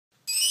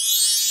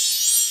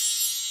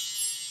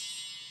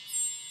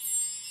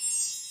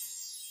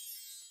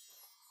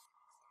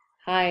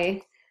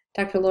Hi,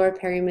 Dr. Laura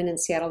Periman in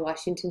Seattle,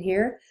 Washington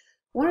here.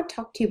 I want to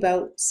talk to you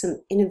about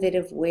some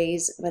innovative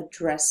ways of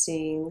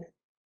addressing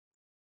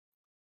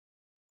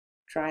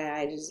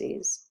dry eye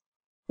disease.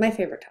 My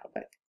favorite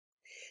topic.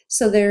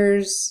 So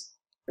there's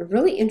a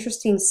really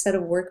interesting set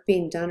of work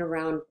being done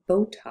around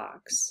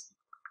Botox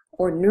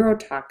or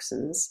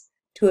neurotoxins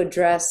to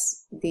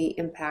address the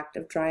impact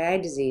of dry eye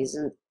disease.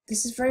 And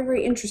this is very,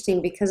 very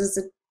interesting because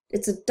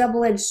it's a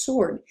double-edged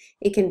sword.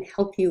 It can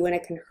help you and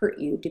it can hurt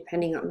you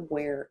depending on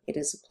where it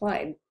is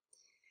applied.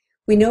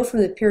 We know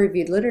from the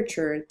peer-reviewed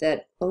literature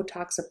that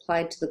Botox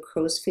applied to the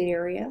crow's feet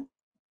area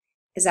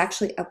is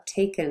actually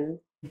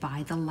uptaken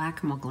by the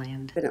lacrimal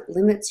gland. But it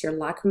limits your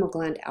lacrimal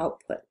gland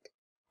output.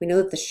 We know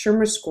that the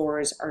Schirmer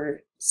scores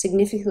are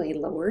significantly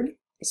lowered,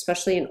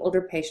 especially in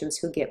older patients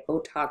who get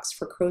Botox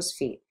for crow's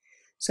feet.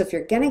 So if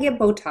you're going to get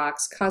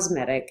Botox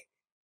cosmetic,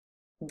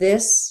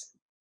 this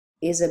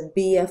is a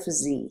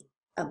BFZ,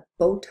 a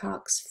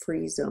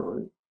Botox-free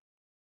zone.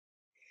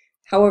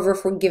 However,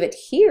 if we give it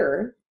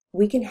here,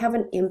 we can have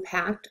an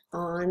impact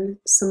on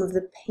some of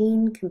the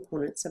pain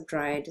components of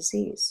dry eye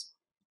disease.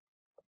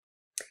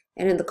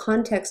 And in the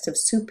context of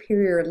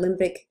superior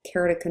limbic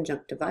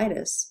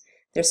keratoconjunctivitis,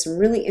 there's some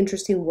really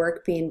interesting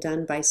work being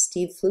done by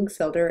Steve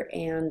Flugfelder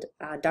and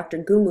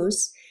Dr.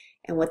 Gumus,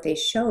 and what they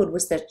showed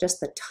was that just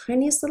the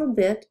tiniest little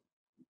bit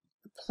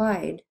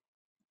applied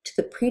to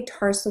the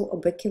pretarsal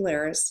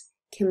orbicularis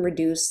can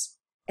reduce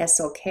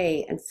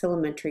SLK and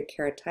filamentary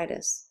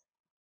keratitis.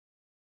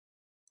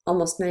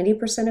 Almost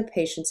 90% of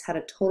patients had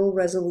a total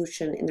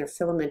resolution in their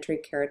filamentary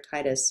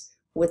keratitis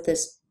with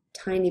this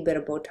tiny bit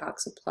of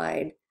Botox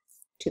applied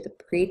to the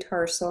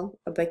pretarsal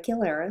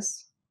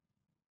orbicularis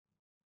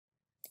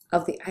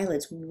of the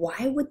eyelids.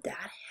 Why would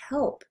that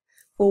help?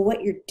 Well,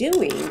 what you're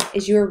doing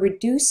is you're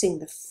reducing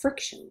the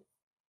friction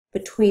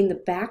between the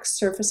back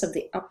surface of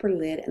the upper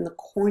lid and the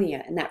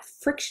cornea, and that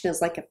friction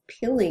is like a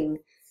peeling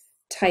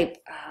type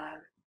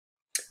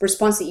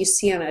response that you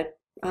see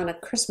on a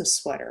Christmas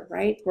sweater,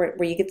 right?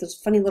 Where you get those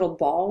funny little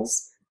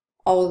balls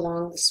all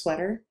along the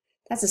sweater.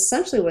 That's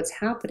essentially what's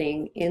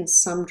happening in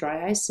some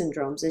dry eye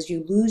syndromes, is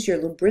you lose your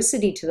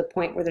lubricity to the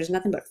point where there's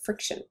nothing but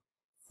friction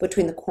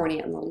between the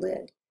cornea and the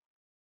lid.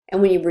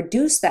 And when you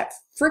reduce that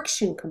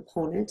friction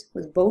component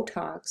with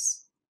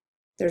Botox,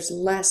 there's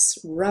less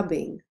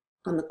rubbing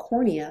on the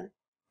cornea,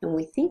 and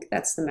we think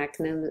that's the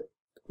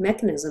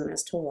mechanism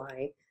as to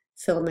why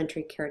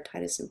filamentary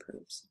keratitis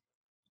improves.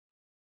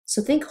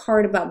 So think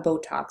hard about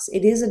Botox.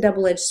 It is a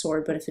double-edged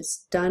sword, but if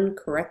it's done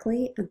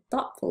correctly and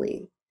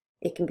thoughtfully,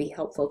 it can be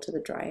helpful to the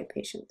dry eye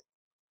patient.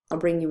 I'll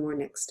bring you more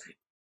next time.